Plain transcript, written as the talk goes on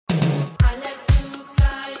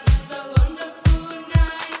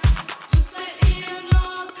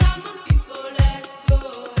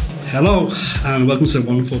Hello and welcome to the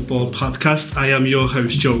OneFootball Podcast. I am your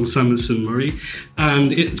host Joel Sanderson-Murray,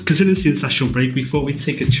 and considering it's the international break, we thought we'd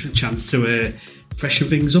take a chance to freshen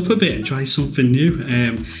things up a bit and try something new.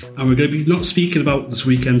 And we're going to be not speaking about this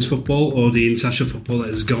weekend's football or the international football that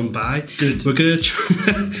has gone by. Good.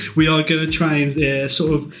 We are going to try and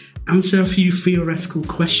sort of answer a few theoretical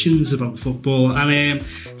questions about football. And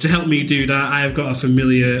to help me do that, I have got a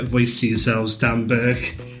familiar voice to yourselves, Dan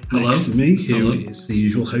Burke. Hello. Next to me, who is the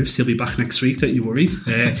usual host. He'll be back next week, don't you worry.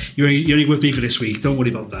 You're only with me for this week, don't worry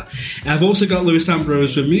about that. I've also got Lewis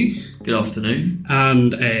Ambrose with me. Good afternoon.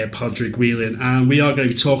 And Pádraig Whelan. And we are going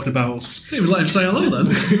to be talking about... Didn't even let him say hello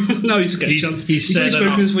then. No, he's getting a chance. He's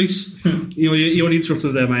spoken his voice. You only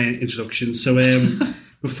interrupted there my introduction. So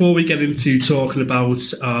before we get into talking about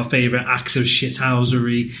our favourite acts of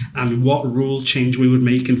shithousery and what rule change we would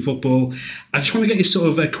make in football, I just want to get you sort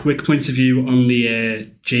of a quick point of view on the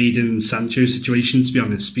Jadon Sancho situation, to be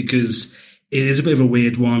honest, because it is a bit of a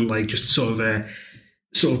weird one. Like, just sort of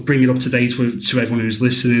bring it up to date to everyone who's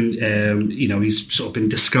listening. He's sort of been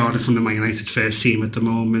discarded from the Man United first team at the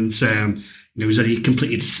moment. He's only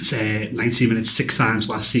completed 90 minutes 6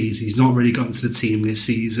 times last season. He's not really gotten to the team this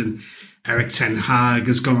season. Erik ten Hag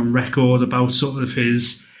has gone on record about sort of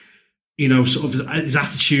his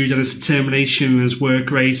attitude and his determination and his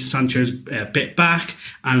work rate. Sancho's bit back,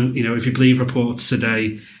 and if you believe reports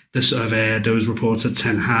today, those reports that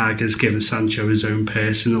Ten Hag has given Sancho his own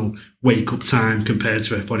personal wake up time compared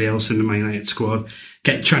to everybody else in the Man United squad,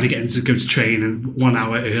 trying to get him to go to training 1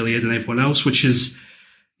 hour earlier than everyone else, which is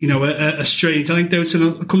a strange anecdote. And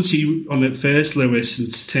I'll come to you on it first, Lewis, in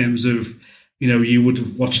terms of. You would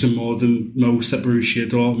have watched him more than most at Borussia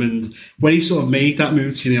Dortmund. When he sort of made that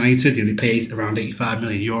move to United, he paid around 85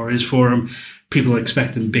 million euros for him. People are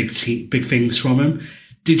expecting big things from him.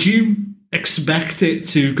 Did you expect it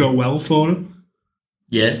to go well for him?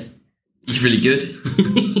 Yeah, he's really good.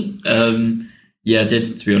 I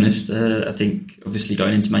did, to be honest. I think, obviously,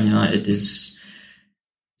 going into Man United it's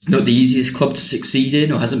not the easiest club to succeed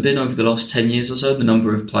in, or hasn't been over the last 10 years or so. The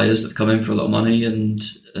number of players that have come in for a lot of money and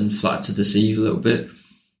flat to deceive a little bit.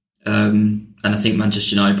 And I think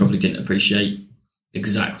Manchester United probably didn't appreciate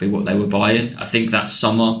exactly what they were buying. I think that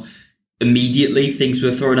summer, immediately, things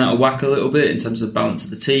were thrown out of whack a little bit in terms of balance of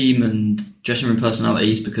the team and dressing room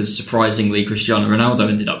personalities, because surprisingly Cristiano Ronaldo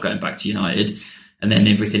ended up going back to United, and then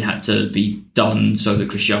everything had to be done so that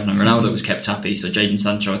Cristiano Ronaldo was kept happy. So Jadon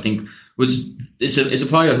Sancho, I think, is a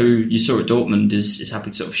player who you saw at Dortmund is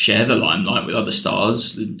happy to sort of share the limelight with other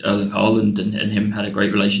stars. Erling Haaland and him had a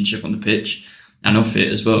great relationship on the pitch and off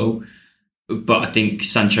it as well. But I think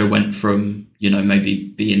Sancho went from, maybe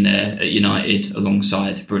being there at United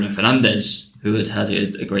alongside Bruno Fernandes, who had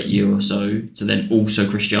a great year or so, to then also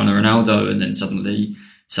Cristiano Ronaldo, and then suddenly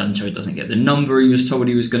Sancho doesn't get the number he was told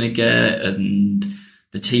he was going to get, and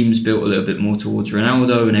the team's built a little bit more towards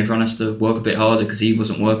Ronaldo, and everyone has to work a bit harder because he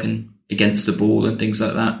wasn't working against the ball and things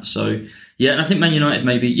like that. So, and I think Man United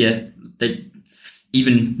they,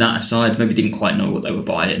 even that aside, maybe didn't quite know what they were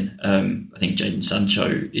buying. I think Jadon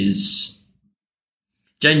Sancho needs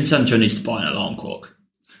to buy an alarm clock.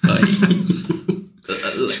 Did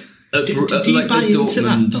you buy into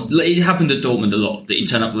that, though? It happened at Dortmund a lot, that he'd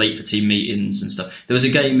turn up late for team meetings and stuff. There was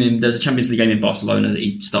a Champions League game in Barcelona that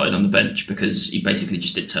he started on the bench because he basically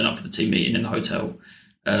just did turn up for the team meeting in the hotel.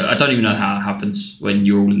 I don't even know how it happens when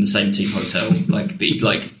you're all in the same team hotel. I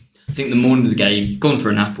think the morning of the game, gone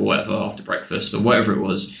for a nap or whatever after breakfast or whatever it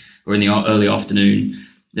was, or in the early afternoon,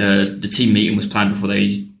 the team meeting was planned before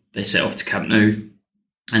they set off to Camp Nou,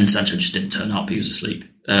 and Sancho just didn't turn up. He was asleep.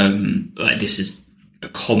 This is a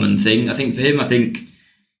common thing, I think, for him. I think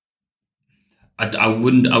I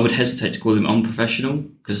would hesitate to call him unprofessional,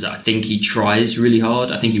 because I think he tries really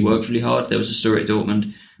hard. I think he works really hard. There was a story at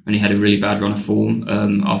Dortmund when he had a really bad run of form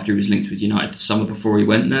after he was linked with United the summer before he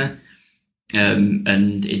went there.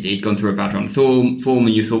 And he'd gone through a bad run of form, and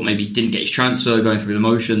you thought maybe he didn't get his transfer, going through the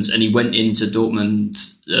motions, and he went into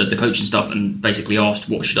Dortmund, the coaching staff, and basically asked,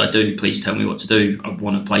 what should I do? Please tell me what to do. I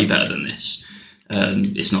want to play better than this.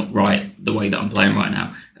 It's not right the way that I'm playing right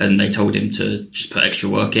now. And they told him to just put extra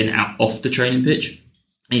work in off the training pitch.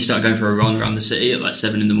 And he started going for a run around the city at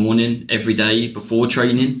 7 a.m. every day before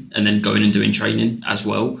training, and then going and doing training as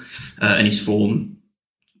well. And his form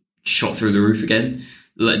shot through the roof again.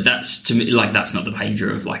 That's, to me, that's not the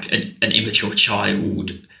behaviour of an immature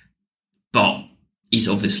child, but he's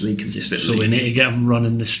obviously consistently. So we need to get him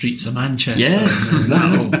running the streets of Manchester. Yeah,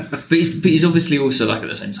 wow. But he's obviously also at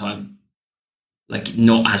the same time,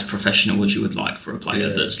 not as professional as you would like for a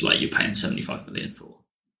player that's you're paying 75 million for.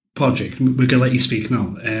 Pádraig, we're going to let you speak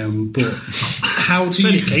now. But how do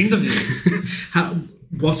you... Very kind of you.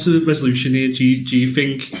 what's the resolution here? Do you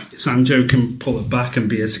think Sancho can pull it back and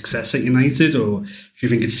be a success at United, or do you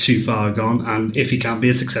think it's too far gone? And if he can be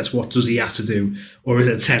a success, what does he have to do? Or is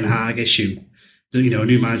it a Ten Hag issue? A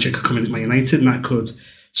new manager could come in at Man United and that could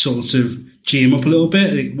sort of G him up a little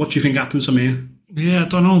bit. What do you think happens from here? Yeah, I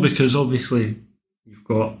don't know, because obviously you've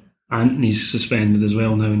got Anthony's suspended as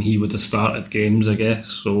well now, and he would have started games, I guess.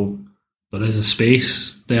 So there is a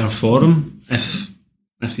space there for him if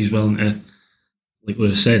he's willing to, like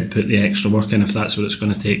we said, put the extra work in, if that's what it's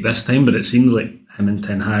going to take this time. But it seems like him and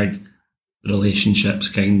Ten Hag, the relationship's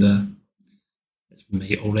kind of, it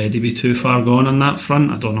might already be too far gone on that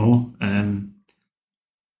front. I don't know.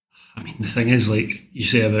 I mean, the thing is, like you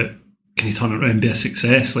say about, can he turn it around and be a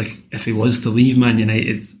success? Like, if he was to leave Man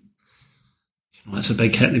United, that's a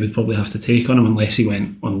big hit they would probably have to take on him, unless he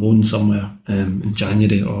went on loan somewhere in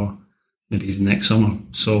January or maybe next summer.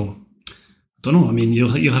 So I don't know. I mean, you'll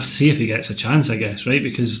have to see if he gets a chance, I guess, right?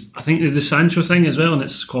 Because I think the Sancho thing as well, and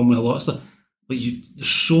it's common with a lot of stuff, but there's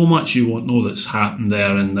so much you won't know that's happened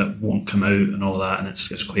there and that won't come out and all that, and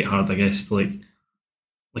it's quite hard, I guess, to like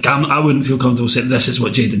I wouldn't feel comfortable saying this is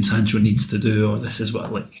what Jadon Sancho needs to do, or this is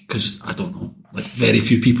what, like, because I don't know. Like, very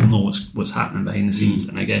few people know what's happening behind the scenes,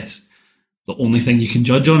 and I guess the only thing you can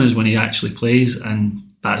judge on is when he actually plays, and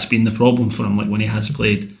that's been the problem for him. Like, when he has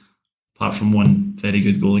played, apart from one very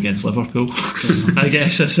good goal against Liverpool, I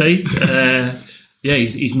guess aside,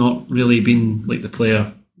 he's not really been like the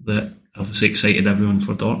player that obviously excited everyone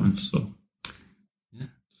for Dortmund. So.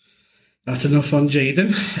 That's enough on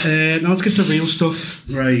Jadon. Now let's get to the real stuff.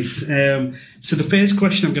 Right. So the first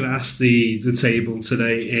question I'm going to ask the table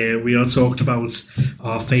today, we are talking about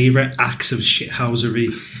our favourite acts of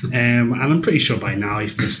shithousery. And I'm pretty sure by now,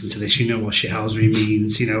 if you listen to this, you know what shithousery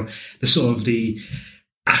means. The sort of the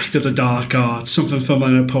act of the dark art, something from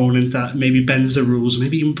an opponent that maybe bends the rules,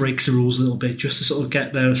 maybe even breaks the rules a little bit, just to sort of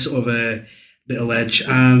get their sort of a little edge.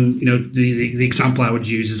 And, the example I would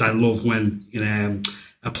use is I love when,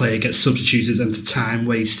 a player gets substituted and to time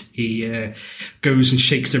waste, he goes and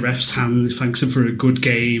shakes the ref's hand, thanks him for a good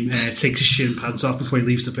game, takes his shin pads off before he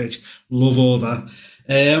leaves the pitch. Love all that.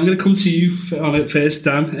 I'm going to come to you on it first,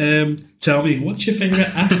 Dan. Tell me, what's your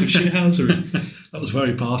favourite act of shithousery? That was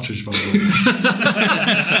very Partridge, by the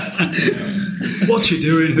way. What you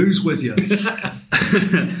doing? Who's with you?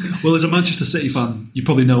 Well, as a Manchester City fan, you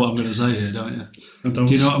probably know what I'm going to say here, don't you? Do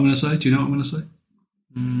you know what I'm going to say?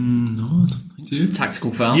 No, I don't think. Do you?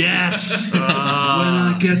 Tactical foul. Yes. When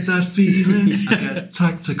I get that feeling, I get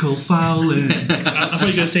tactical fouling. I thought you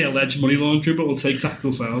were going to say alleged money laundering, but we'll take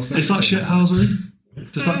tactical fouls. Is that shithousery?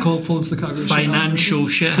 Does that fall into the category of financial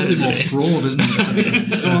shithousery? More fraud, isn't it?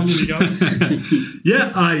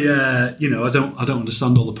 Yeah, I don't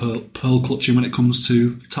understand all the pearl clutching when it comes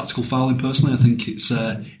to tactical fouling. Personally, I think it's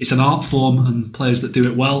an art form, and players that do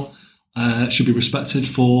it well should be respected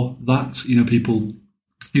for that. People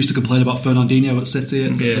used to complain about Fernandinho at City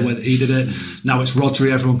and the way that he did it. Now it's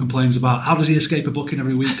Rodri. Everyone complains about how does he escape a booking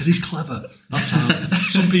every week? Because he's clever. That's how.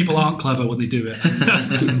 Some people aren't clever when they do it.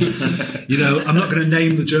 I'm not going to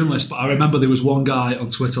name the journalist, but I remember there was one guy on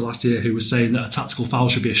Twitter last year who was saying that a tactical foul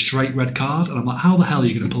should be a straight red card, and I'm like, how the hell are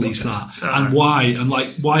you going to police that? And why? And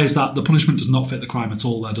why is that? The punishment does not fit the crime at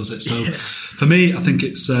all there, does it? So for me, I think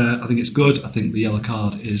it's good. I think the yellow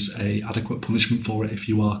card is a adequate punishment for it if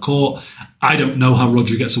you are caught. I don't know how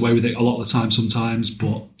Rodri gets away with it a lot of the time sometimes,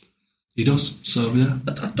 but he does. So, yeah.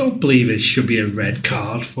 I don't believe it should be a red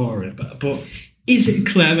card for it, but is it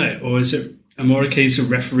clever, or is it more a case of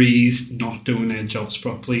referees not doing their jobs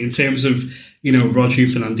properly? In terms of, Rodri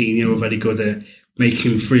and Fernandinho are very good at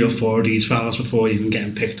making 3 or 4 of these fouls before even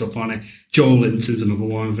getting picked up on it. Joel Linton's another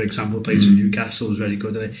one, for example, plays for Newcastle, is very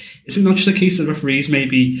good at it. Is it not just a case of referees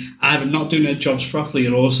maybe either not doing their jobs properly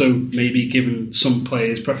or also maybe giving some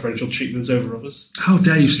players preferential treatments over others? How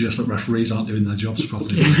dare you suggest that referees aren't doing their jobs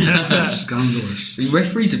properly? That's scandalous. The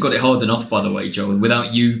referees have got it hard enough, by the way, Joel,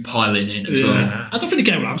 without you piling in as well. I don't really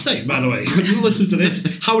get what I'm saying, by the way. You listen to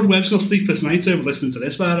this. Howard Webb's got sleepless nights over listening to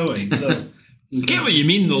this, by the way. So, I get what you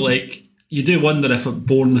mean, though. Like, you do wonder if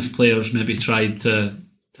Bournemouth players maybe tried to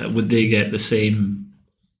would they get the same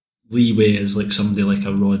leeway as like somebody like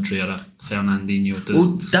a Rodri or a Fernandinho do?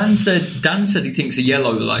 Well, Dan said he thinks a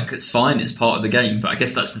yellow, like, it's fine, it's part of the game, but I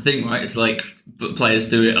guess that's the thing, right? It's like, but players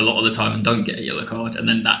do it a lot of the time and don't get a yellow card, and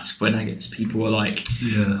then that's when I guess people are like,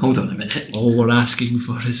 hold on a minute. All we're asking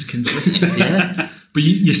for is consistency. Yeah. But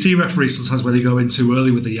you see referees sometimes where they go in too early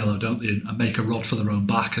with the yellow, don't they, and make a rod for their own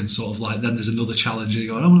back, and sort of like, then there's another challenge, and you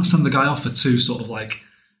go, I don't want to send the guy off for 2 sort of like,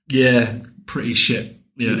 pretty shit,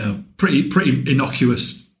 pretty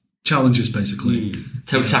innocuous challenges, basically.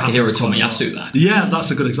 Tell Takahiro Tomiyasu that. Yeah,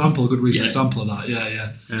 that's a good example, a good recent example of that.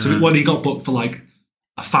 Yeah. So when he got booked for like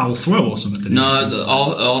a foul throw or something,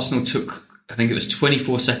 Arsenal took, I think it was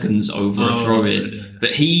 24 seconds over a throw in,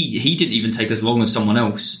 but he didn't even take as long as someone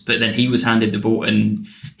else. But then he was handed the ball, and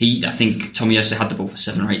I think Tomiyasu had the ball for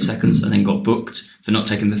 7 or 8 seconds, and then got booked for not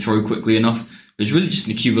taking the throw quickly enough. It was really just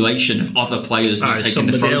an accumulation of other players not taking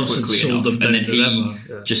the throw quickly enough, and then he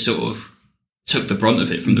just sort of took the brunt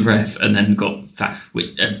of it from the ref, and then got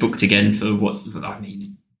booked again for what, I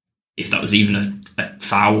mean, if that was even a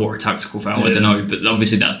foul or a tactical foul, I don't know, but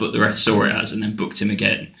obviously that's what the ref saw it as, and then booked him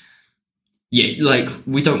again. Yeah, like,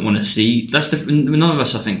 we don't want to see, none of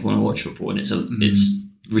us, I think, want to watch football, and it's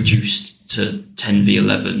reduced to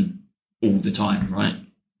 10v11 all the time, right?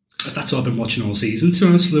 That's what I've been watching all season, to be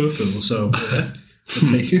honest, Liverpool, so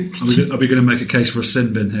I'll take you. Are we going to make a case for a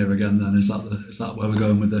sin bin here again then? Is that where we're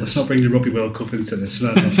going with this? Let's not bring the Rugby World Cup into this.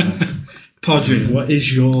 Pádraig, what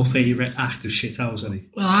is your favourite act of shithousery?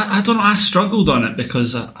 Well, I don't know. I struggled on it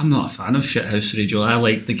because I'm not a fan of shithousery, Joel. I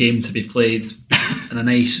like the game to be played in a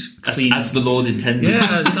nice, clean... As the Lord intended.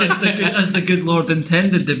 Yeah, as the good Lord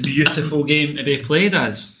intended, the beautiful game to be played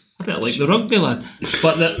as. A bit like the rugby, lad.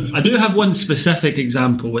 But I do have one specific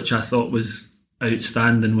example which I thought was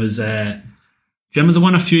outstanding. Was do you remember the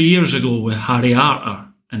one a few years ago with Harry Arter,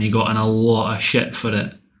 and he got in a lot of shit for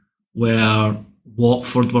it, where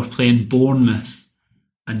Watford were playing Bournemouth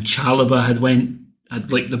and Chalobah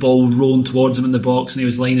had like the ball rolling towards him in the box, and he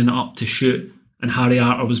was lining it up to shoot, and Harry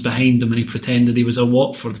Arter was behind him, and he pretended he was a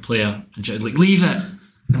Watford player and shouted like, "Leave it!"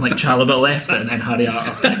 And like Chalobah left it, and then Harry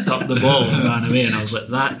Arter picked up the ball and ran away, and I was like,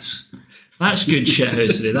 that's good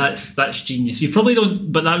shithousery. That's genius. You probably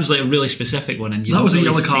don't, but that was like a really specific one, and that was a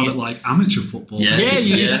yellow card at like amateur football.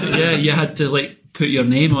 You had to like put your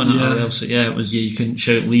name on it, or else it was you couldn't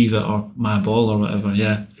shout "leave it" or "my ball" or whatever.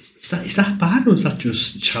 Yeah, is that bad, or is that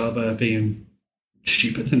just Chalobah being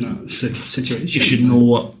stupid in that situation? You should know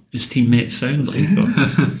what his teammates sound like.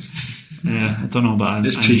 Yeah, I don't know, but I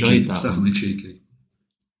enjoyed that. It's definitely cheeky.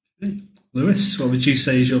 Lewis, what would you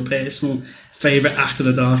say is your personal favourite act of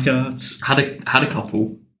the dark arts? Had a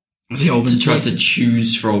couple to try to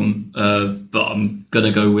choose from, but I'm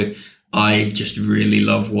gonna go with, I just really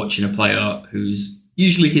love watching a player who's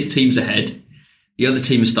usually his team's ahead. The other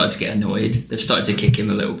team has started to get annoyed. They've started to kick him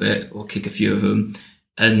a little bit, or kick a few of them,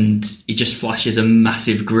 and he just flashes a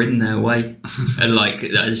massive grin their way. And like,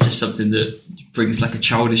 that is just something that brings like a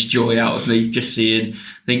childish joy out of me, just seeing.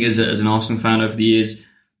 I think as an Arsenal fan over the years,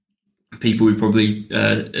 people would probably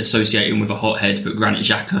associate him with a hothead, but Granit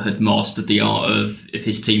Xhaka had mastered the art of, if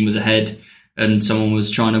his team was ahead and someone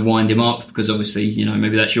was trying to wind him up, because obviously, you know,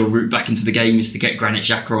 maybe that's your route back into the game, is to get Granit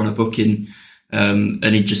Xhaka on a booking, and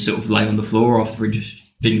he'd just sort of lay on the floor after he'd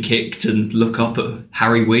been kicked and look up at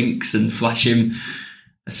Harry Winks and flash him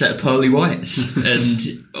a set of pearly whites.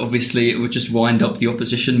 And obviously it would just wind up the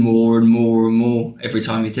opposition more and more and more every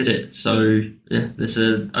time he did it. So yeah,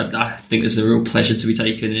 I think there's a real pleasure to be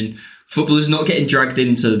taken in footballers not getting dragged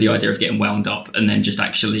into the idea of getting wound up, and then just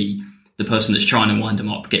actually the person that's trying to wind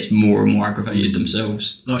them up gets more and more aggravated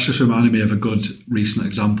themselves. That's just reminded me of a good recent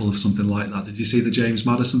example of something like that. Did you see the James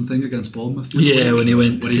Maddison thing against Bournemouth? Yeah, when he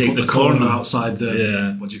went to take put the corner outside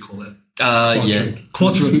the, what do you call it?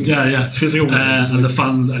 Quadrant. Yeah. Physical. And the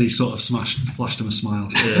fans, and he sort of flashed him a smile.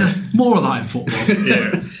 Yeah. More of that in football.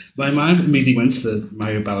 Yeah. My mind immediately went to the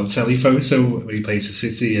Mario Balotelli photo where he plays for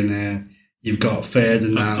City, and you've got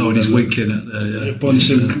Ferdinand. And he's winking at a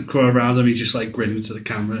bunch of them go around him. He just like grinning to the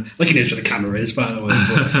camera, like he knows where the camera is, by the way.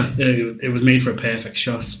 But, it was made for a perfect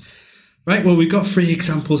shot. Right, well, we've got 3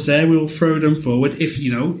 examples there. We'll throw them forward. If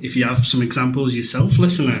you have some examples yourself,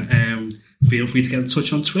 listener, feel free to get in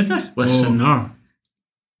touch on Twitter. Listener.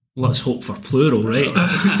 Let's hope for plural, right?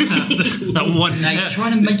 That one. Now he's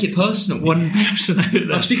trying to make it personal. One person out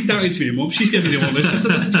there. I'll speak directly to your mum. She's giving you one listen to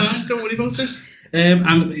this time. Don't worry about it.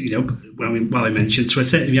 And, you know, while I mentioned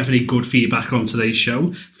Twitter, if you have any good feedback on today's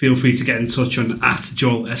show, feel free to get in touch on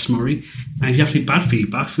 @JoelS.Murray. And if you have any bad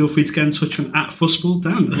feedback, feel free to get in touch on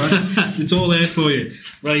 @FussballDan. Right? It's all there for you.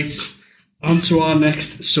 Right, on to our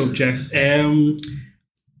next subject.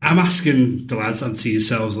 I'm asking the lads and to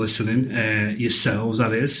yourselves listening, yourselves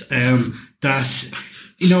that is, that,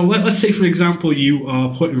 you know, let's say, for example, you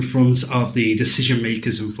are put in front of the decision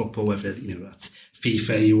makers in football, whether, you know, that's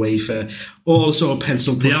FIFA, UEFA, all sort of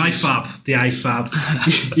pencil pushers. The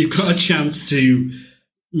IFAB. You've got a chance to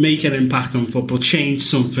make an impact on football, change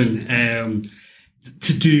something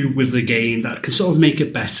to do with the game that can sort of make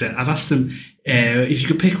it better. I've asked them if you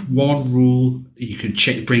could pick one rule, you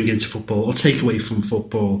could bring into football or take away from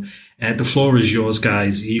football. The floor is yours,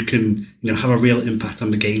 guys. You can have a real impact on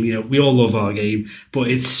the game. We all love our game, but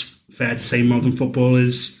it's fair to say modern football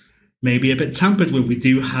is maybe a bit tampered with. We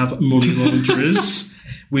do have money launderers.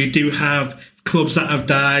 We do have clubs that have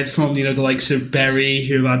died from the likes of Bury,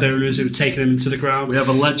 who have had owners who have taken them into the ground. We have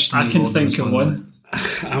alleged. I can think of one.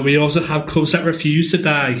 And we also have clubs that refuse to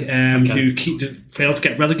die, who fail to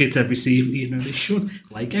get relegated every season, even though they should,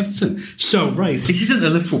 like Everton. So, right. This isn't a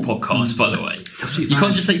Liverpool podcast, by the way. You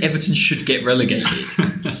can't just say Everton should get relegated.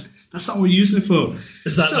 That's not what we're using it for.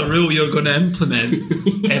 Is that the rule you're going to implement?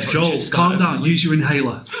 Joel, calm down. Use your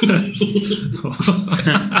inhaler.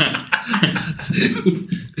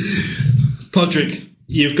 Pádraig,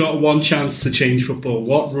 you've got one chance to change football.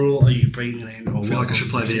 What rule are you bringing in? I feel like I should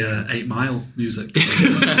play the 8 Mile music.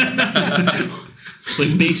 It's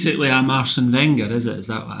like basically I'm Arsene Wenger, is it? Is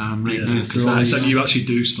that what I am right now? Because you actually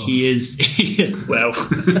do stuff. He is. Well,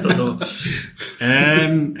 I don't know.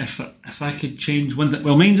 If I could change one thing,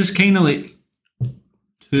 well, mine's is kind of like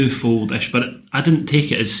twofold-ish, but I didn't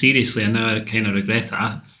take it as seriously, and now I kind of regret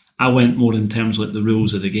it. I went more in terms of like the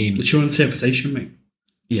rules of the game. It's your interpretation, mate.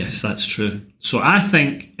 Yes, that's true. So I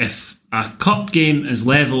think if a cup game is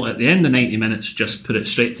level at the end of 90 minutes, just put it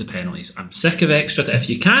straight to penalties. I'm sick of extra. If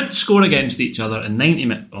you can't score against each other in 90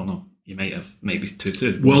 minutes, oh no, you might be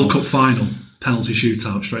 2-2. World Cup final, penalty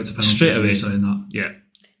shootout, straight to penalties. Straight away. Saying that. Yeah.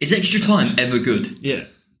 Is extra time ever good? Yeah.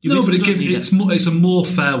 No, but it's a more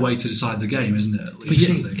fair way to decide the game, isn't it? At least,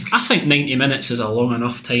 I think 90 minutes is a long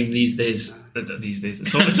enough time these days.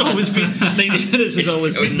 It's always been 90 minutes. Has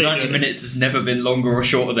always been 90 minutes has never been longer or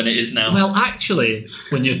shorter than it is now. Well, actually,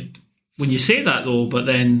 when you say that though, but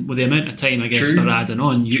then with the amount of time I guess they're adding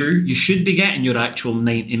on, you should be getting your actual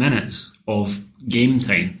 90 minutes of game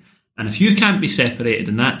time. And if you can't be separated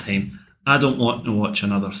in that time, I don't want to watch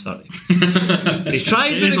another 30. They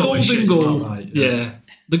tried with the golden goal. Right, yeah.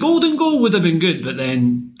 The golden goal would have been good, but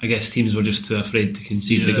then I guess teams were just too afraid to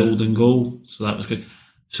concede the golden goal, so that was good.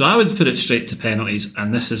 So I would put it straight to penalties,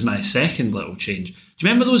 and this is my second little change. Do you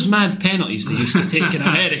remember those mad penalties they used to take in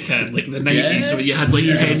America in like the 90s, where you had like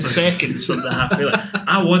 10 seconds from the halfway line?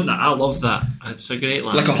 I want that. I love that. It's a great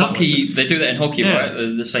laugh. Like a hockey, they do that in hockey, right?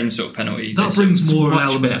 The same sort of penalty. That brings more an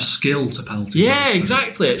element of skill to penalties. Yeah,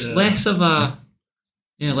 exactly. It's less of a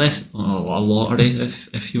lottery,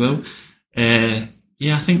 if you will.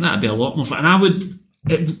 Yeah, I think that'd be a lot more fun. And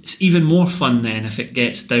it's even more fun then if it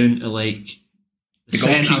gets down to like the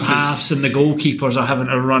centre halves and the goalkeepers are having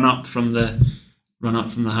to run up from the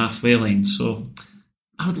halfway line. So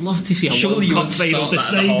I would love to see a World Cup final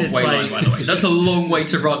decided by the way. That's a long way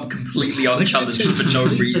to run completely unchallenged for no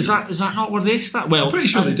reason. Is that not where they start? Well, I'm pretty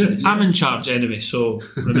sure they did. I'm in charge anyway, so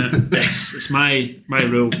remember this. It's my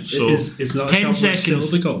rule. So is that 10 seconds.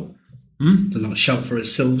 Silver goal? To not shout for a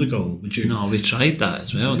silver goal, would you? No, we tried that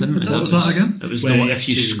as well, didn't we? What was that again? It was if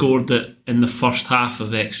you scored it in the first half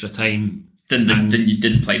of extra time. Then you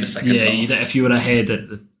didn't play the second half. Yeah, if you were ahead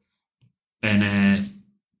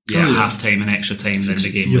half time and extra time, then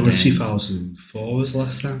the game would end. 2004 was the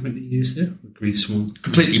last time that they used it. Greece won.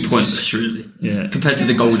 Completely pointless, really. Yeah. Compared to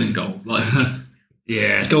the golden goal.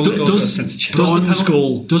 Yeah. Does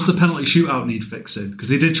the penalty shootout need fixing? Because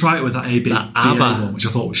they did try it with that ABBA one, which I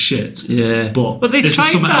thought was shit. Yeah. But they is there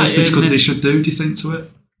tried something else they should do, do you think, to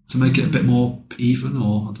it? To make it a bit more even,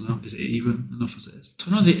 or I don't know, is it even enough as it is? I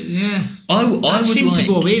don't know. I would seem to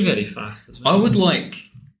go away very fast as well. I would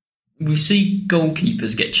we see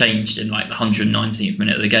goalkeepers get changed in like the 119th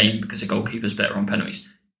minute of the game because the goalkeeper's better on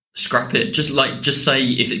penalties. Scrap it. Just say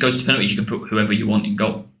if it goes to penalties, you can put whoever you want in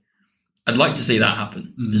goal. I'd like to see that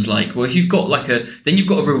happen. It's like, well, if you've got then you've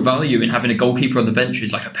got a real value in having a goalkeeper on the bench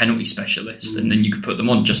who's like a penalty specialist, and then you could put them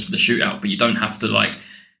on just for the shootout, but you don't have to like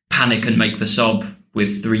panic and make the sub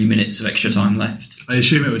with 3 minutes of extra time left. I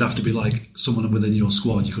assume it would have to be like someone within your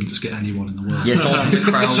squad. You couldn't just get anyone in the world. Yes, ask the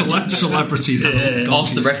crowd. Celebrity.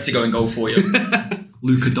 Ask the ref to go in goal for you.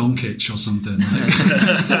 Luka Doncic or something.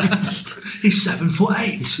 He's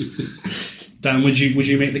 7'8". Dan, would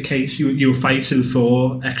you make the case you were fighting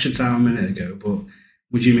for extra time a minute ago, but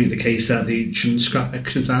would you make the case that they shouldn't scrap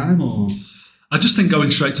extra time? Or I just think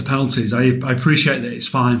going straight to penalties. I appreciate that it's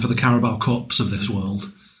fine for the Carabao Cups of this world,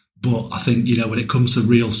 but I think when it comes to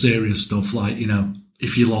real serious stuff, like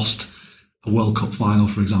if you lost a World Cup final,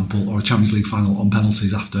 for example, or a Champions League final on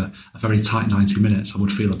penalties after a very tight 90 minutes, I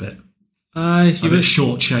would feel a bit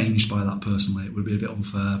shortchanged by that personally. It would be a bit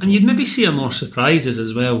unfair. And you'd maybe see more surprises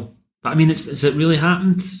as well. But I mean, has it really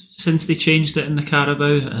happened since they changed it in the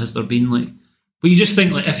Carabao? Has there been But you just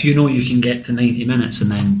think if you can get to 90 minutes and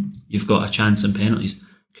then you've got a chance in penalties,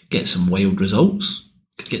 you could get some wild results.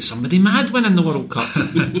 Could get somebody mad winning the World Cup,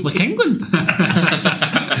 like England.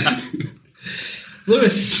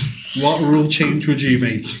 Lewis, what rule change would you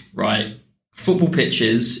make? Right. Football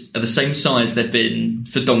pitches are the same size they've been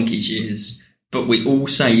for donkey's years, but we all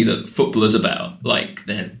say that football is about, like,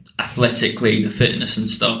 their athletically, the fitness and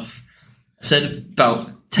stuff. I said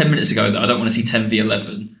about 10 minutes ago that I don't want to see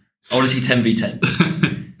 10v11. I want to see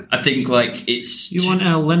 10v10. I think, like, it's... You want to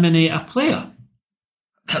eliminate a player?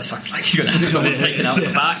 That sounds like you're going to have someone taken out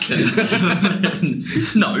the back.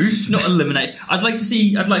 No, not eliminate. I'd like to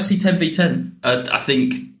see 10v10. I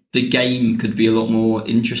think the game could be a lot more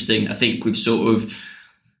interesting. I think we've sort of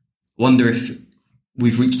wonder if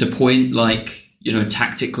we've reached a point, like, you know,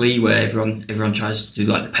 tactically, where everyone tries to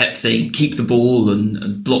do like the Pep thing, keep the ball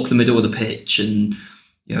and block the middle of the pitch, and,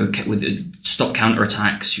 you know, with stop counter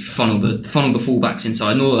attacks, you funnel the fullbacks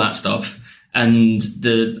inside and all of that stuff, and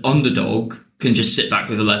the underdog can just sit back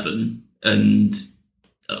with 11, and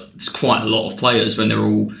it's quite a lot of players when they're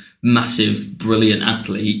all massive, brilliant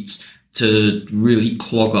athletes to really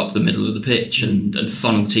clog up the middle of the pitch and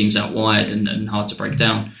funnel teams out wide and hard to break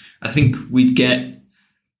down. I think we'd get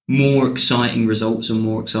more exciting results and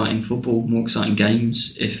more exciting football, more exciting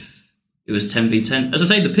games if it was 10v10. As I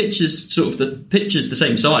say, the pitch is the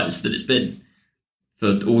same size that it's been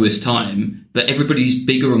for all this time, but everybody's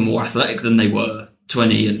bigger and more athletic than they were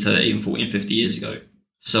 20 and 30 and 40 and 50 years ago.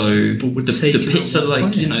 So the pitch are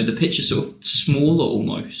like, you know, the pitch is sort of smaller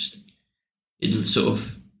almost. It's sort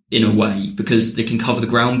of, in a way, because they can cover the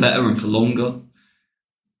ground better and for longer.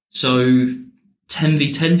 So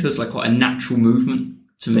 10v10 feels like quite a natural movement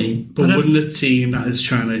to me. But wouldn't a team that is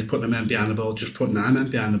trying to put the men behind the ball just put 9 men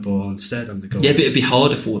behind the ball instead on the goal? Yeah, but it'd be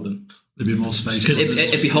harder for them. There'd be more space.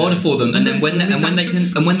 It'd be harder for them, and then when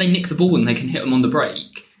they nick the ball and they can hit them on the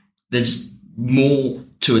break, there's more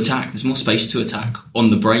to attack. There's more space to attack on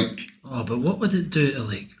the break. Oh, but what would it do to,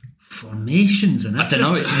 like, formations and I don't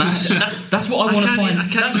know. It's mad. That's what I want to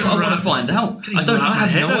find. That's what I want to find out. I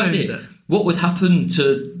have no idea. What would happen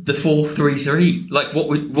to the 4-3-3? Like, what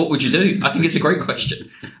would you do? I think it's a great question.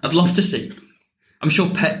 I'd love to see. I'm sure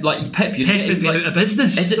Pep, you'd get be out of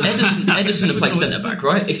business. Ederson would play centre back,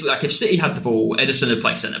 right? If City had the ball, Ederson would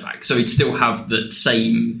play centre back, so he'd still have the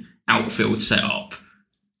same outfield set up.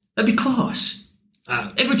 That'd be class.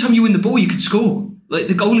 Every time you win the ball, you could score. Like,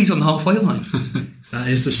 the goalie's on the halfway line. That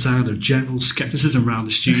is the sound of general scepticism around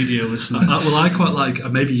the studio, listening. Well, I quite like,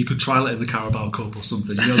 maybe you could trial it in the Carabao Cup or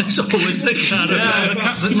something. You know, it's always the Carabao.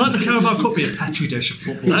 Let the Carabao Cup be a petri dish of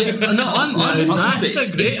football. That's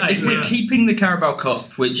a great idea. If we're keeping the Carabao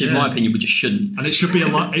Cup, which in my opinion we just shouldn't, and it should be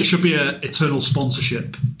an eternal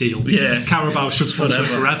sponsorship deal. Yeah, Carabao should sponsor it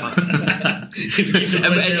forever.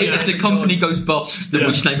 If the company goes bust, then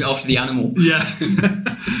we'll just name it after the animal. Yeah.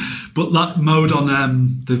 But that mode on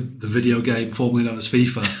the video game formerly known as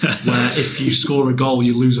FIFA, where if you score a goal,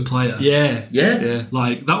 you lose a player. Yeah.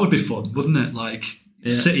 Like, that would be fun, wouldn't it? Like,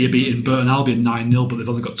 City are beating Burton Albion 9-0, but they've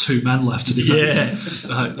only got 2 men left to defend.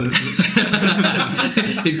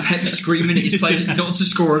 Pep screaming at his players not to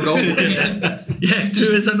score a goal. 2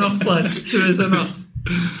 is enough, lads. 2 is enough.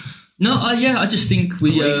 No, I just think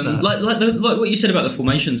we like what you said about the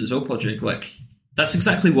formations as well, Pádraig. Like, that's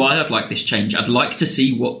exactly why I'd like this change. I'd like to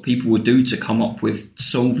see what people would do to come up with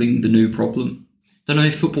solving the new problem. Don't know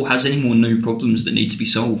if football has any more new problems that need to be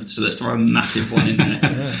solved, so let's throw a massive one in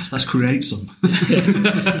there. Let's create some.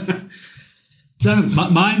 Dan,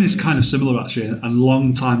 mine is kind of similar, actually, and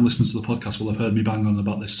long-time listeners to the podcast will have heard me bang on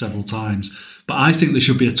about this several times. But I think there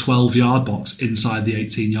should be a 12-yard box inside the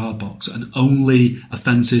 18-yard box, and only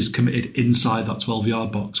offences committed inside that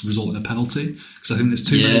 12-yard box result in a penalty. Because I think there's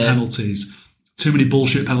too many penalties. Too many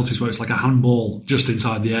bullshit penalties where it's like a handball just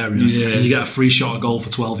inside the area and you get a free shot at goal for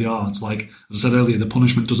 12 yards. Like, as I said earlier, the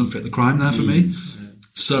punishment doesn't fit the crime there for me.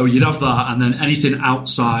 So you'd have that, and then anything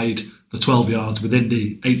outside the 12 yards within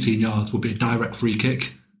the 18 yards would be a direct free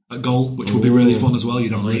kick at goal, which would be really fun as well.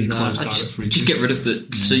 You'd have really close direct free kicks. Just get rid of the...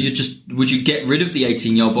 So would you get rid of the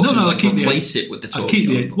 18-yard box and replace it with the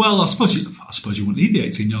 12-yard box? Well, I suppose you wouldn't need the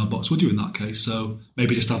 18-yard box, would you, in that case? So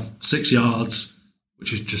maybe just have 6 yards...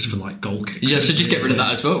 which is just for, like, goal kicks. Yeah, so just get rid of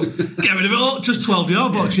that as well. Get rid of it all. Just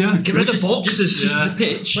 12-yard box, yeah. Get rid of the boxes. Just the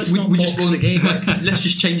pitch. Let's not box the game. Let's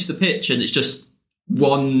just change the pitch and it's just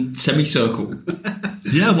one semicircle.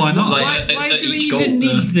 Yeah, why not? Why do we even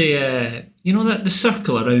need the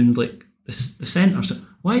circle around, like, the centre? So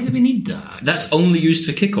why do we need that? That's only used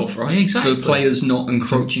for kickoff, right? Yeah, exactly. For players not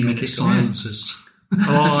encroaching the kickoff. Silences.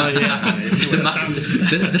 Oh, yeah.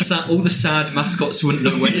 All the sad mascots wouldn't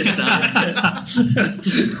know where to stand.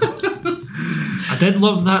 I did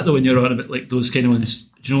love that though when you're on a bit like those kind of ones.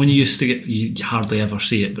 Do you know when you used to get, you hardly ever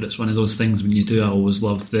see it, but it's one of those things when you do, I always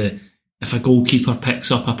love if a goalkeeper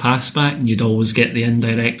picks up a pass back and you'd always get the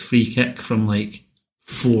indirect free kick from like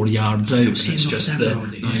 4 yards out. It's just no,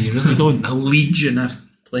 you really don't. A legion of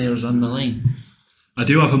players on the line. I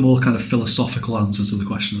do have a more kind of philosophical answer to the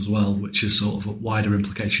question as well, which is sort of wider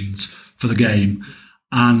implications for the game.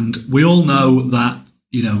 And we all know that,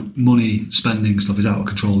 you know, money spending stuff is out of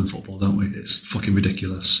control in football, don't we? It's fucking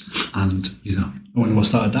ridiculous. And, you know... When was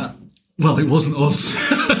started that? Well, it wasn't us.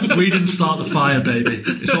 We didn't start the fire, baby.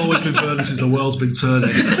 It's always been burning since the world's been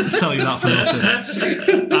turning. I'll tell you that for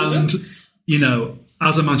nothing. And, you know,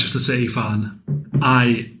 as a Manchester City fan,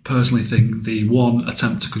 I personally think the one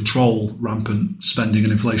attempt to control rampant spending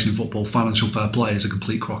and inflation in football, financial fair play, is a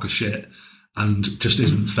complete crock of shit and just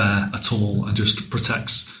isn't fair at all and just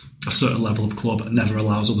protects a certain level of club and never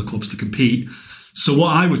allows other clubs to compete. So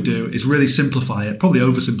what I would do is really simplify it, probably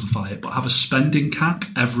oversimplify it, but have a spending cap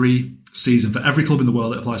every season for every club in the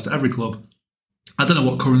world. It applies to every club. I don't know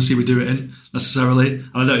what currency we do it in necessarily,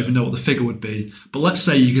 and I don't even know what the figure would be. But let's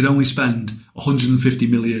say you could only spend 150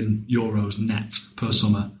 million euros net per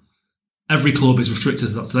summer. Every club is restricted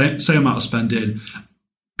to that same amount of spending.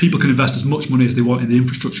 People can invest as much money as they want in the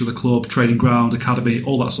infrastructure of the club, training ground, academy,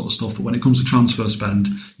 all that sort of stuff. But when it comes to transfer spend,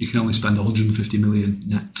 you can only spend 150 million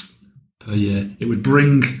net per year. It would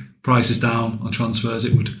bring prices down on transfers.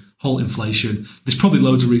 It would halt inflation. There's probably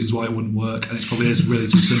loads of reasons why it wouldn't work, and it probably is really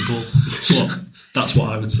too simple. But that's what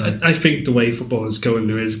I would say. I think the way football is going,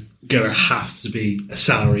 there is going to have to be a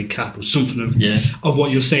salary cap or something of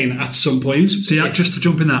what you're saying at some point. See, just to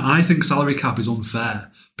jump in there, I think salary cap is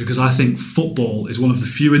unfair because I think football is one of the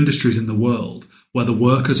few industries in the world where the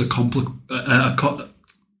workers are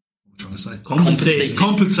compensated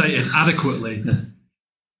adequately.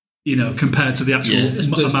 You know, compared to the actual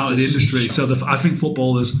amount of the industry. So I think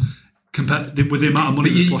footballers, compared with the amount of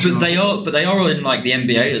money, but they are in like the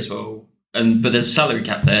NBA as well. But there's a salary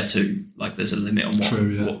cap there too. Like there's a limit on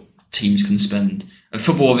what teams can spend. And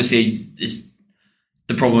football obviously is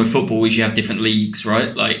the problem with football is you have different leagues,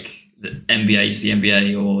 right? Like the NBA is the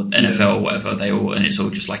NBA or NFL or whatever. And it's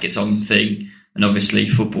all just like its own thing. And obviously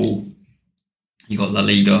football, you got La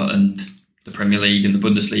Liga and the Premier League and the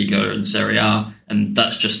Bundesliga and Serie A, and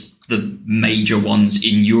that's just the major ones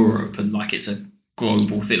in Europe. And like it's a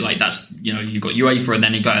global thing. Like that's, you know, you've got UEFA, and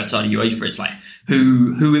then you go outside of UEFA, it's like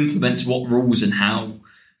who implements what rules and how,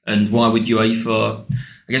 and why would UEFA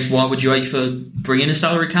bring in a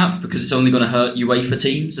salary cap? Because it's only going to hurt UEFA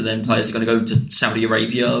teams, and then players are going to go to Saudi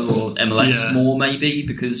Arabia or MLS more maybe.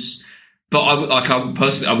 But I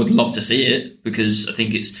would love to see it, because I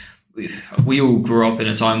think we all grew up in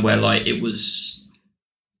a time where like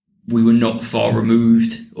we were not far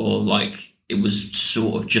removed, or like it was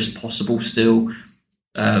sort of just possible still.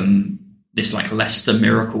 This like Leicester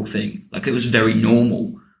miracle thing, like it was very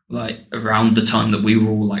normal, like around the time that we were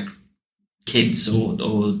all like kids, or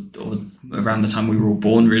around the time we were all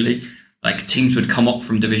born, really. Like teams would come up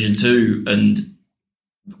from Division 2 and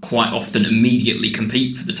quite often immediately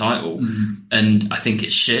compete for the title. And I think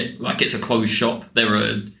it's shit. Like it's a closed shop. There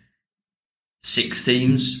are 6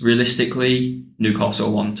 teams realistically, Newcastle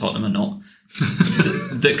are 1, Tottenham are not,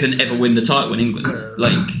 that can ever win the title in England.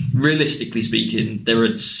 Like realistically speaking, there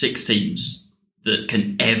are 6 teams that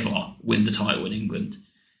can ever win the title in England.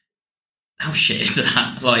 How shit is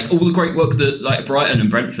that? Like all the great work that like Brighton and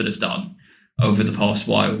Brentford have done over the past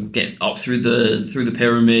while, get up through the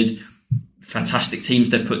pyramid, fantastic teams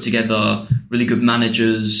they've put together, really good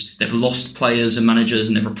managers. They've lost players and managers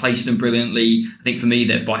and they've replaced them brilliantly. I think for me,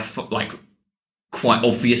 they're by like quite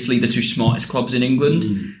obviously the 2 smartest clubs in England,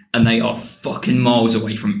 and they are fucking miles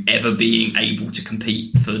away from ever being able to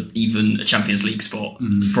compete for even a Champions League spot,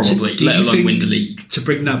 probably, let alone win the league. To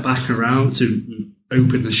bring that back around, to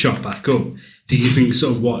open the shop back up, do you think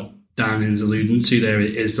sort of what Dan is alluding to there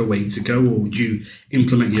is the way to go, or would you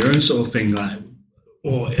implement your own sort of thing, like,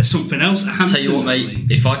 or something else? Tell you what,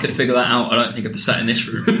 mate, if I could figure that out, I don't think I'd be sat in this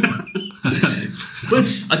room. But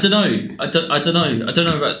I don't know. I don't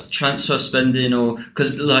know about transfer spending, or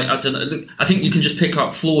because like I don't know. Look, I think you can just pick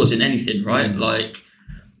up flaws in anything, right? Like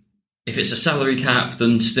if it's a salary cap,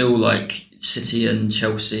 then still like City and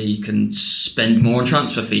Chelsea can spend more on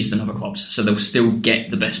transfer fees than other clubs, so they'll still get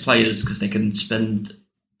the best players because they can spend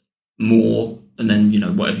more. And then, you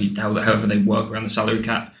know, however they work around the salary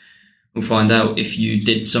cap, we'll find out. If you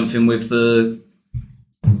did something with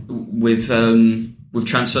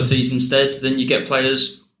transfer fees instead, then you get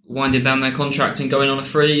players winding down their contract and going on a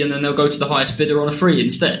free, and then they'll go to the highest bidder on a free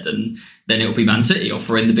instead, and then it'll be Man City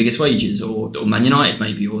offering the biggest wages, or Man United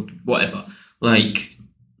maybe, or whatever. Like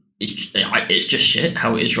it's just shit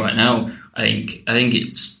how it is right now. I think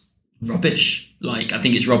it's rubbish. Like, I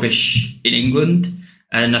think it's rubbish in England,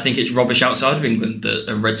 and I think it's rubbish outside of England that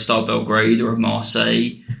a Red Star Belgrade or a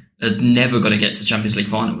Marseille are never going to get to the Champions League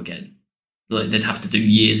final again. Like, they'd have to do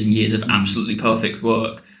years and years of absolutely perfect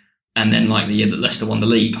work, and then, like, the year that Leicester won the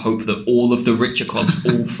league, hope that all of the richer clubs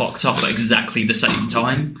all fucked up at exactly the same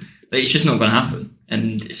time. It's just not going to happen.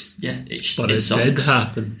 And it sucks. Did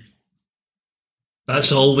happen.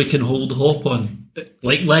 That's all we can hold hope on.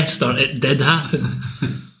 Like Leicester, it did happen.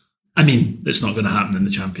 I mean, it's not going to happen in the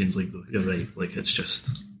Champions League, though. You're right. Like, it's just...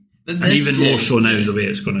 And even more so now, the way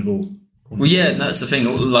it's going to go. Well, yeah, that's the thing.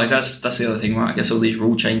 Like, that's the other thing, right? I guess all these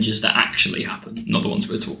rule changes that actually happen, not the ones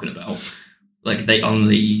we're talking about, like, they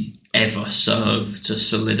only ever serve to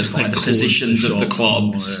solidify the positions of the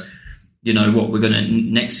clubs. You know what, we're going to...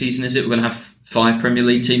 Next season, is it? We're going to have 5 Premier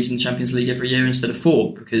League teams in the Champions League every year instead of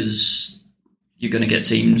 4, because you're going to get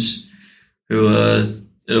teams who are...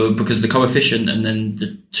 because of the coefficient, and then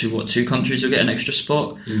the two countries will get an extra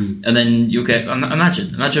spot, and then you'll get...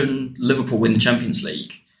 Imagine Liverpool win the Champions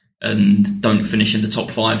League and don't finish in the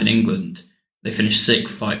top 5 in England. They finish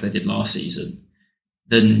 6th like they did last season.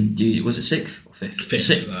 Then, was it 6th or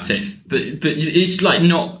 5th? Fifth. But it's like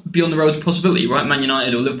not beyond the realms of possibility, right? Man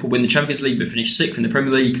United or Liverpool win the Champions League but finish 6th in the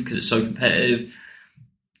Premier League because it's so competitive.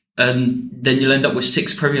 And then you'll end up with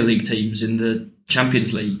 6 Premier League teams in the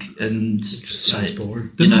Champions League, and it just sounds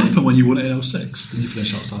boring. Didn't happen when you won it in 06? Didn't you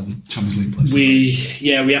finish outside the Champions League place?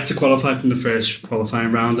 We had to qualify from the first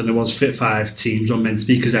qualifying round, and there was 5 teams on meant to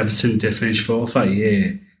be, because Everton did finish 4th that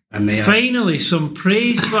year. And they finally some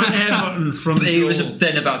praise for Everton from He was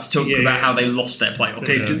then about to talk about how they lost their playoff.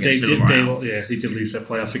 They did lose their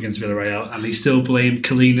playoff against Villarreal, and they still blame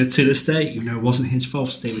Kalina to this day. You know, it wasn't his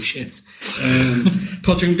fault. They were shit.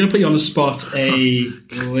 Pádraig, I'm going to put you on the spot a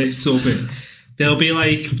little bit. There'll be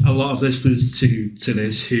like a lot of listeners to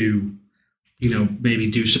this who, you know, maybe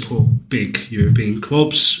do support big European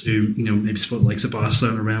clubs, who, you know, maybe support the likes of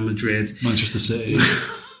Barcelona, Real Madrid, Manchester City.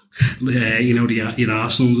 You know, the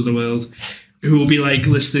Arsenals of the world, who will be like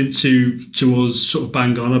listening to us sort of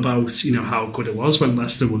bang on about, you know, how good it was when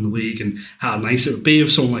Leicester won the league and how nice it would be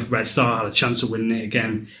if someone like Red Star had a chance of winning it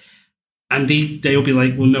again. And they'll be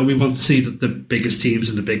like, well, no, we want to see the biggest teams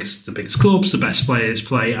and the biggest clubs, the best players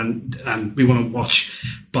play, and we want to watch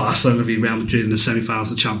Barcelona v Real Madrid in the semi-finals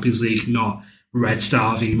of the Champions League, not Red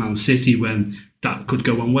Star v Man City, when that could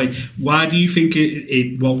go one way. Why do you think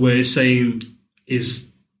what we're saying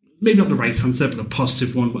is maybe not the right answer, but a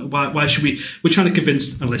positive one? Why should we... We're trying to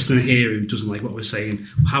convince a listener here who doesn't like what we're saying.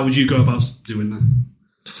 How would you go about doing that?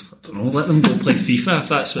 I don't know, let them go play FIFA if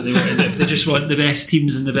that's what they want to do. If they just want the best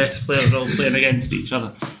teams and the best players all playing against each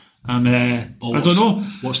other. And I don't know.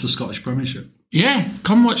 Watch the Scottish Premiership. Yeah,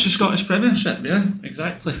 come watch the Scottish Premiership. Yeah,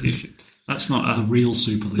 exactly. That's not the real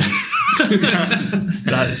Super League.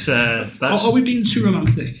 that's. Are we being too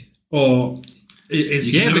romantic? Or is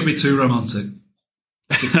you can never be too romantic?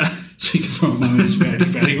 Speaking from a man who's very,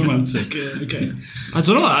 very romantic. Okay. I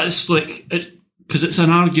don't know. It's like, because it's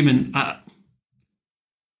an argument.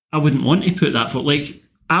 I wouldn't want to put that for, like,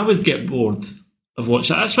 I would get bored of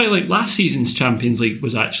watching. That's why, like, last season's Champions League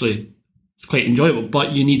was actually quite enjoyable,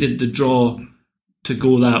 but you needed the draw to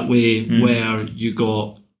go that way, where you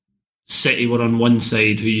got City were on one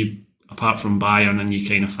side, who you, apart from Bayern, and you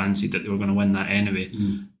kind of fancied that they were going to win that anyway.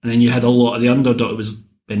 And then you had a lot of the underdog. It was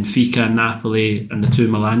Benfica and Napoli, and the 2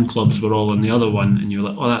 Milan clubs were all on the other one, and you were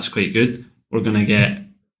like, oh, that's quite good. We're going to get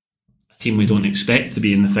a team we don't expect to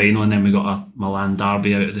be in the final, and then we got a Milan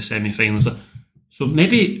derby out of the semi-finals. So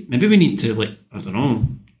maybe we need to, like, I don't know,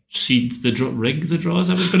 rig the draws.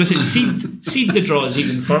 I was going to say seed the draws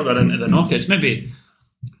even further into the knockouts. Maybe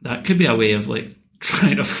that could be a way of, like,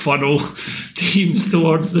 trying to funnel teams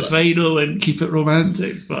towards the final and keep it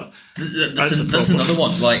romantic. But that's another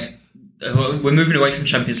one. Like, we're moving away from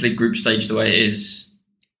Champions League group stage the way it is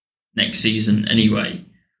next season anyway.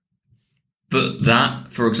 But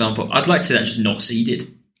that, for example, I'd like to see that just not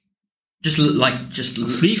seeded. Just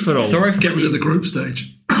free for all. Get rid of the group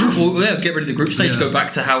stage. Well, yeah, get rid of the group stage. Go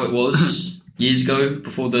back to how it was years ago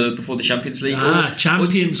before the Champions League.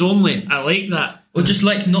 Champions only. I like that. Or just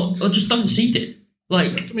just don't seed it.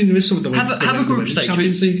 Like, I mean, there is some of the have a group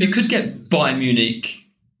stage. You could get Bayern Munich,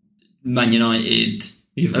 Man United.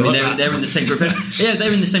 They're in the same group. Yeah,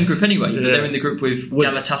 they're in the same group anyway. But they're in the group with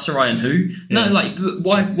Galatasaray and who? No, like,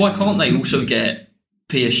 why can't they also get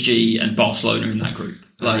PSG and Barcelona in that group?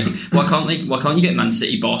 Like, why can't you get Man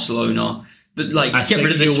City, Barcelona? But like, I get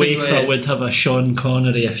rid of this. UEFA would have a Sean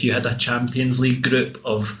Connery if you had a Champions League group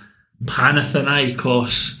of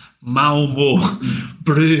Panathinaikos, Malmo,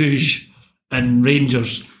 Bruges, and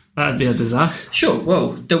Rangers. That'd be a disaster. Sure.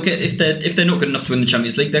 Well, they'll get if they're not good enough to win the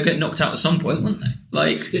Champions League, they'll get knocked out at some point, won't they?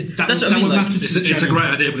 Like that's what I mean. Like, it's a great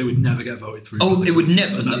idea, but it would never get voted through. Oh, it would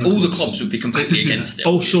never. All the clubs would be completely against it.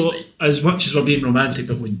 Also, obviously. as much as we're being romantic,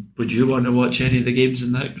 but would you want to watch any of the games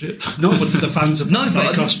in that group? No, but the fans of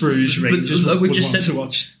Cross Bruges Rangers would just want to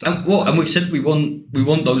watch that. And we've said we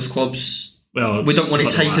want those clubs. Well, we don't want it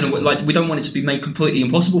taken away. Like we don't want it to be made completely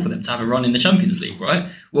impossible for them to have a run in the Champions League, right?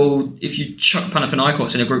 Well, if you chuck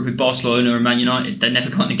Panathinaikos in a group with Barcelona and Man United, they're never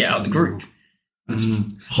going to get out of the group.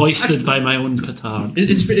 Hoisted by my own petard.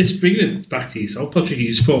 It's bringing it back to yourself, Patrick.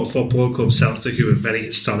 You support a football club, Celtic, who are very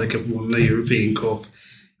historic, have won the European Cup.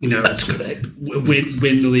 You know, that's correct. Win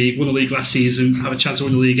the league, won the league last season, have a chance to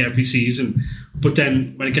win the league every season. But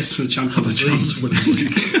then when it gets to the Champions League,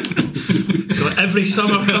 every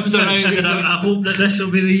summer comes around, and I hope that this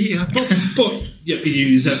will be the year. But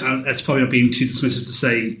it's probably not being too dismissive to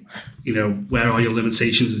say, you know, where are your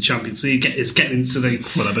limitations in the Champions League? It's getting into the...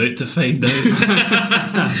 We're about to find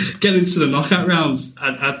out. Getting into the knockout rounds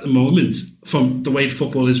at the moment, from the way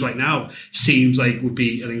football is right now, seems like would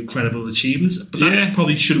be an incredible achievement. But that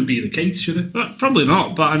probably shouldn't be the case, should it? Well, probably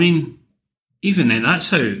not. But I mean, even then, that's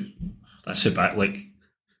how bad, like,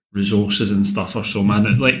 resources and stuff are so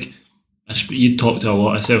man. Like, you'd talk to a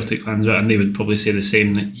lot of Celtic fans, and they would probably say the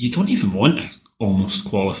same, that you don't even want to almost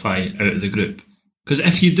qualify out of the group. Because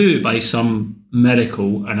if you do, by some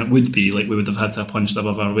miracle, and it would be, like, we would have had to have punched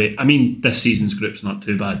above our weight. I mean, this season's group's not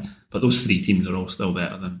too bad, but those three teams are all still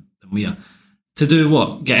better than we are. To do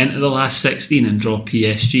what? Get into the last 16 and draw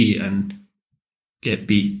PSG and get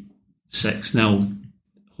beat 6-0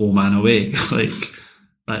 home and away. Like,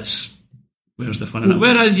 that's... Where's the fun in it?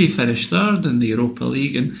 Whereas you finished third in the Europa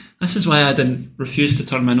League, and this is why I didn't refuse to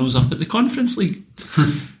turn my nose up at the Conference League.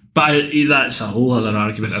 But that's a whole other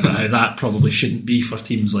argument about how that probably shouldn't be for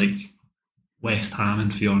teams like West Ham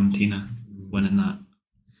and Fiorentina winning that.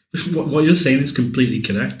 What you're saying is completely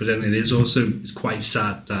correct, but then it's quite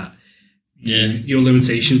sad that your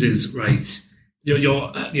limitations is right.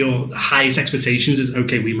 Your highest expectations is,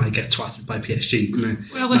 okay, we might get twatted by PSG.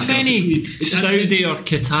 Well, if any Saudi or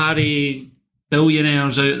Qatari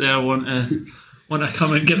billionaires out there want to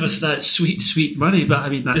come and give us that sweet money, but I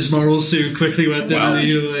mean, that's... His morals soon quickly went down.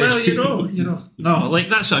 Well, you know, no, like,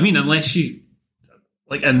 that's what I mean, unless you,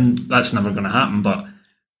 like, and that's never going to happen, but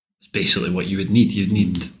it's basically what you would need. You'd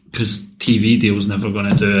need, because TV deal's never going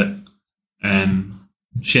to do it,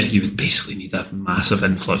 you would basically need a massive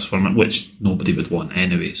influx from it, which nobody would want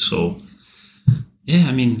anyway, so, yeah,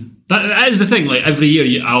 I mean... That is the thing. Like, every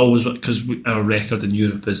year, I always, because our record in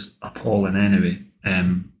Europe is appalling anyway.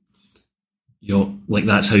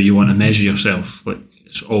 That's how you want to measure yourself. Like,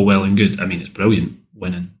 it's all well and good. I mean, it's brilliant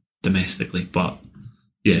winning domestically, but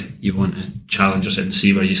yeah, you want to challenge yourself and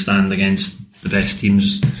see where you stand against the best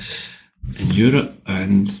teams in Europe.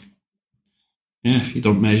 And yeah, if you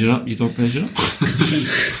don't measure up, you don't measure up.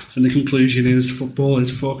 And the conclusion is football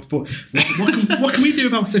is fucked. But what can we do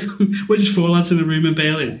about it? We're just four lads in a room in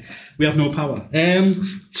Berlin. We have no power.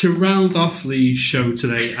 To round off the show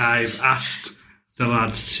today, I've asked the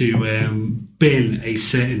lads to bin a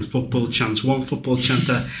certain football chant. One football chant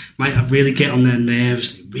that might really get on their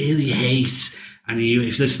nerves, they really hate. And if you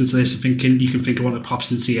listen to this, you can think of one that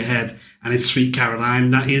pops into your head, and it's Sweet Caroline.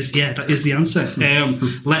 That is the answer.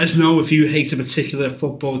 Let us know if you hate a particular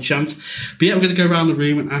football chant. But yeah, we're going to go around the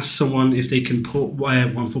room and ask someone if they can put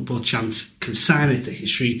one football chant, consign it to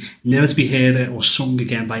history, never to be heard or sung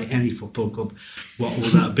again by any football club. What will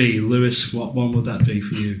that be? Lewis, what one would that be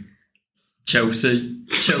for you? Chelsea.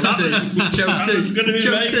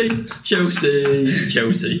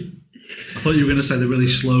 I thought you were going to say the really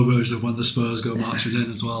slow version of when the Spurs go marching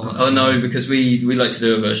in as well. Oh no, because we like to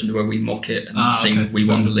do a version where we mock it and sing "We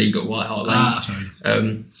won the league at White Hart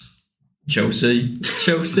Lane." Chelsea.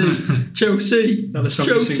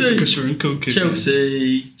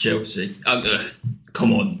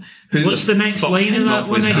 Come on. What's the next line in that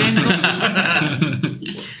one again?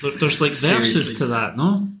 There's like verses to that,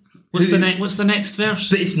 no? What's the next verse?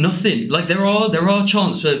 But it's nothing. Like there are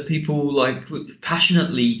chants where people like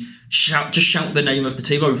passionately shout the name of the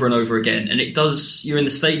team over and over again, and it does. You're in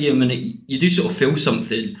the stadium, and you do sort of feel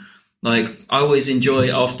something. Like I always enjoy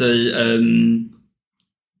after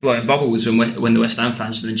blowing bubbles when the West Ham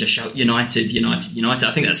fans then just shout United. I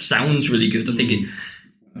think that sounds really good. I think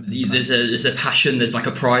there's a passion. There's like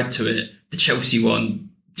a pride to it. The Chelsea one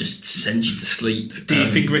just sends you to sleep. Do you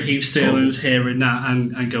think Raheem Sterling's hearing that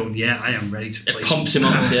and going, yeah, I am ready to play? It pumps him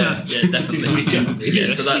up, yeah, definitely.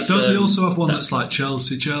 So that's, don't we also have one that's like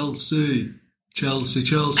Chelsea?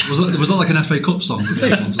 Chelsea. Was that like an FA Cup song? The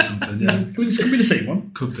same ones or something? Yeah. Could be the same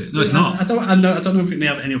one. Could be. No, it's not. I don't know if they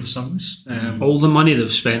have any other songs. All the money they've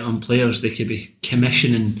spent on players, they could be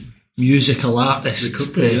commissioning musical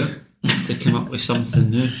artists to come up with something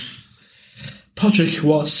new. Pádraig,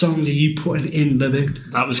 what song are you putting in the bin?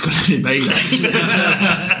 That was going to be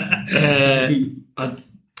mine.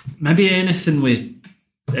 Maybe anything with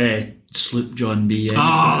Sloop John B.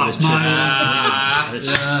 That's my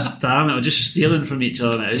Damn it, I'm just stealing from each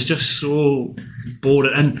other. It's just so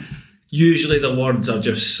boring. And usually the words are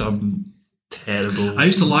just some terrible... I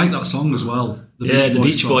used to like that song as well. The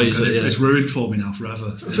Beach Boys. It's ruined for me now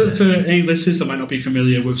forever. For any listeners that might not be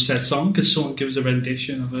familiar with said song, could someone give us a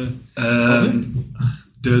rendition of it?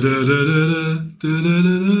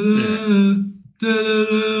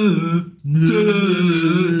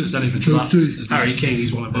 Just anything for that. Harry King,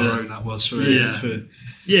 he's one of our own. That was for that.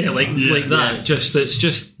 Just it's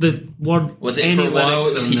just the word. Was it for a while?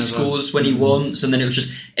 It was he scores when he wants, and then it was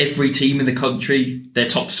just every team in the country, their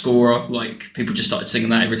top scorer. Like people just started singing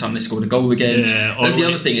that every time they scored a goal again. Yeah, that's the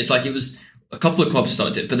other thing. It's like it was a couple of clubs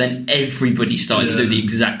started it, but then everybody started to do the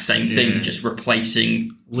exact same thing, just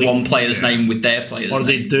replacing one player's name with their player's name. Or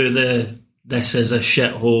they do this is a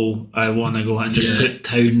shithole, I want to go and just put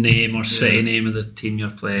town name or city name of the team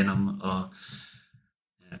you're playing.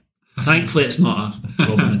 Thankfully it's not a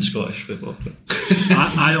problem in Scottish football.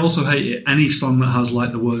 I also hate it. Any song that has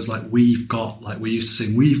like the words like we've got, like we used to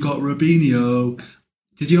sing, we've got Robinho.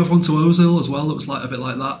 Did you have one to Ozil as well that was like a bit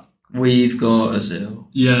like that? We've got Ozil.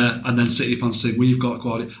 Yeah, and then City fans sing, we've got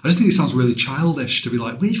Guardiola. I just think it sounds really childish to be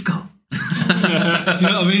like, we've got. You know what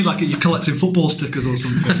I mean? Like you're collecting football stickers or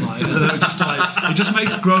something. Like, I don't know, it just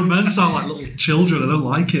makes grown men sound like little children. I don't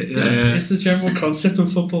like it. Yeah. It's the general concept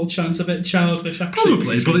of football chants a bit childish, actually.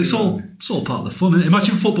 Probably, but it's all part of the fun. Isn't it?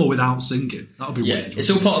 Imagine football without singing. That would be weird. It's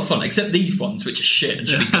all part of the fun, except these ones, which are shit and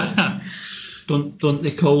should be gone. Don't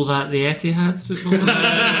they call that the Etihad football?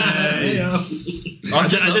 I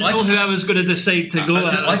didn't know who I was going to decide to go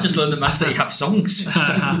at. I just learned that Man City have songs.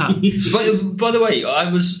 But by the way, I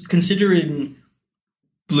was considering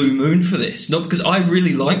Blue Moon for this, not because I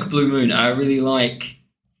really like Blue Moon. I really like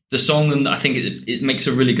the song, and I think it makes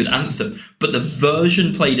a really good anthem. But the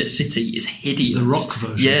version played at City is hideous. The rock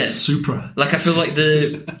version, Supra. Like I feel like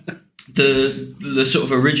the sort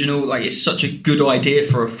of original, like it's such a good idea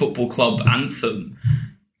for a football club anthem,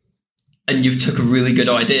 and you've took a really good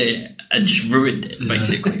idea and just ruined it,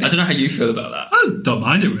 basically. I don't know how you feel about that. I don't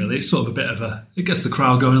mind it, really. It's sort of a bit of it gets the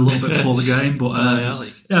crowd going a little bit before the game, but I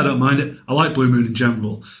don't mind it. I like Blue Moon in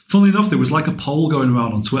general. Funnily enough, there was like a poll going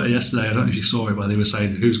around on Twitter yesterday, I don't know if you saw it, where they were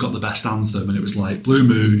saying who's got the best anthem, and it was like Blue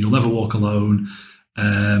Moon, You'll Never Walk Alone,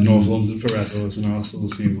 North London Forever was an Arsenal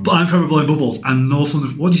team. But I'm Forever Blowing Bubbles and North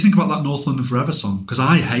London. What do you think about that North London Forever song? Because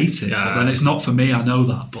I hate it, but then it's not for me. I know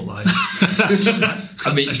that, but like,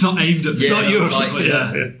 I mean, it's not aimed at. It's not yours.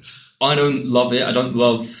 I don't love it. I don't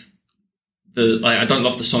love I don't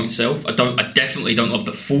love the song itself. I definitely don't love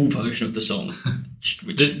the full version of the song.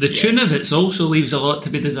 The tune of it also leaves a lot to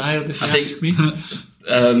be desired. If you ask me.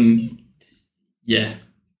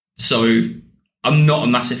 So I'm not a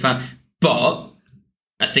massive fan, but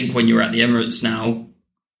I think when you're at the Emirates now,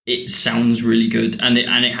 it sounds really good, and it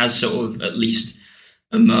has sort of at least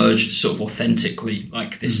emerged sort of authentically.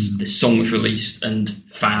 Like this song was released, and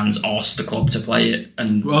fans asked the club to play it,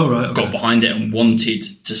 and got behind it and wanted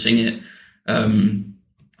to sing it.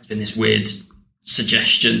 There's been this weird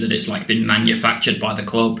suggestion that it's like been manufactured by the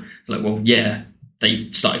club. It's like, well, yeah,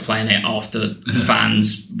 they started playing it after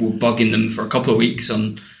fans were bugging them for a couple of weeks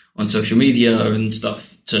on social media and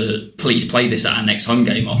stuff to please play this at our next home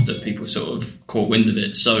game after people sort of caught wind of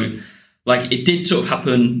it. So like it did sort of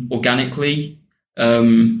happen organically.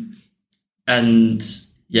 And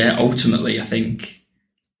ultimately I think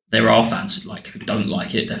there are fans who don't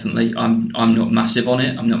like it, definitely. I'm not massive on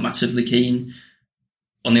it. I'm not massively keen.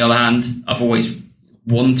 On the other hand, I've always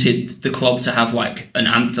wanted the club to have like an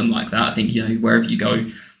anthem like that. I think, wherever you go,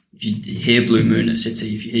 if you hear Blue Moon at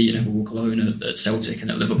City, if you hear You Never Walk Alone at Celtic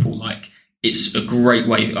and at Liverpool, like it's a great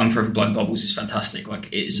way. I'm Forever Blowing Bubbles is fantastic. Like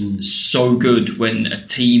it's so good when a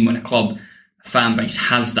team, when a club, a fan base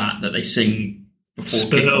has that they sing before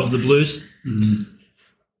Spirit kickoff. of the Blues.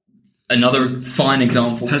 Another fine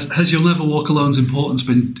example. Has You'll Never Walk Alone's importance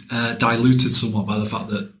been diluted somewhat by the fact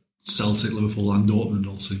that Celtic, Liverpool and Dortmund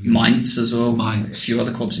all sing? Mainz as well. Mainz. A few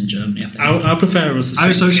other clubs in Germany, I think. I prefer us to sing.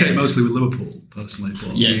 I associate it mostly with Liverpool, personally.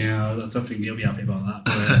 But I don't think you'll be happy about that.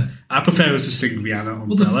 But, I prefer us to sing Rihanna on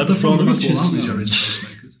they're before the Liverpool, matches. aren't they, Jerry the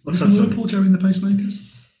Pacemakers? What's that? Liverpool, Jerry the Pacemakers?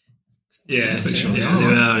 Yeah, Sure they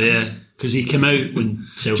are, yeah. because he came out when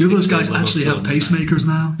Celtic. Do you know those guys actually have pacemakers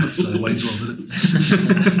now? That's way too long,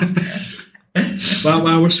 isn't it? Well,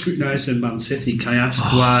 while we're scrutinising Man City, can I ask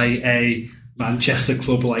why a Manchester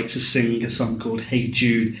club like to sing a song called Hey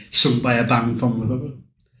Jude, sung by a band from Liverpool?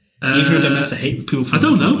 Even if they're meant to hate people from I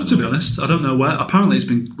don't know, Liverpool, to be honest. I don't know where. Apparently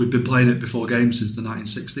we've been playing it before games since the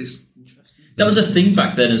 1960s. That was a thing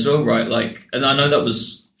back then as well, right? Like, and I know that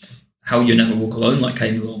was how You Never Walk Alone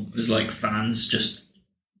came along. It was like fans just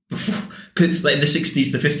before, like in the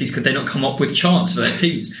 60s, the 50s, could they not come up with chants for their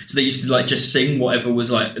teams? So they used to like just sing whatever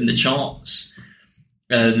was like in the charts.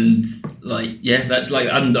 And like, yeah, that's like,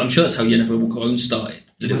 and I'm sure that's how You Never Walk Alone started.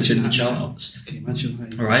 That it was in the charts. Can you imagine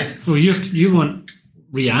that? Right? Well, you want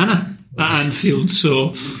Rihanna at Anfield, so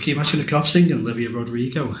Can you imagine the cops singing Olivia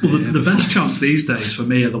Rodrigo? Well, the best chants these days for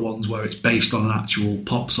me are the ones where it's based on an actual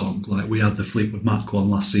pop song. Like we had the Fleetwood Mac one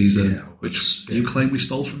last season, which you claim we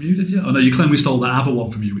stole from you, did you? Oh no, you claim we stole the ABBA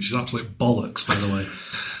one from you, which is absolute bollocks, by the way.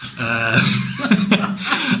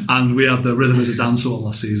 And we had the Rhythm is a Dancer one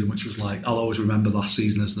last season, which was like, I'll always remember last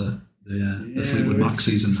season as the Fleetwood Mac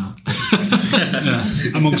season now.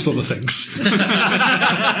 Amongst other things.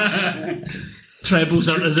 trebles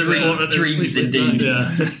aren't as important. Dreams indeed.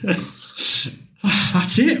 Yeah.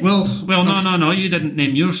 That's it. Well, No. You didn't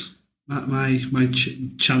name yours. My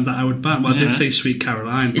chant that I would ban. Well, I did say Sweet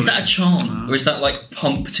Caroline. Is that a chant? Or is that like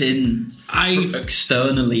pumped in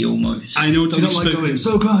externally almost? I know that we've spoken... going,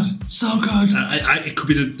 so good. It could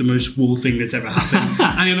be the most wool thing that's ever happened.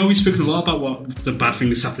 And I know we've spoken a lot about what the bad thing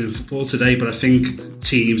that's happening in football today, but I think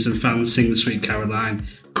teams and fans sing the Sweet Caroline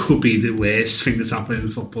could be the worst thing that's happening in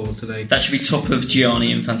football today. That should be top of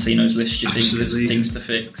Gianni Infantino's list, you think, as things to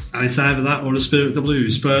fix. And it's either that or the Spirit of the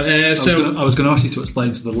Blues. But I was going to ask you to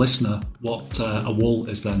explain to the listener what a wool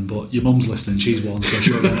is then, but your mum's listening, she's one, so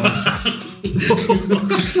sure knows.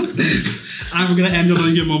 I'm going to end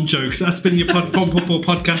on your mum joke. That's been your OneFootball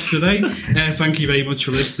Podcast today. Thank you very much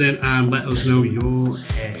for listening, and let us know your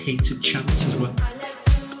hated chants as well.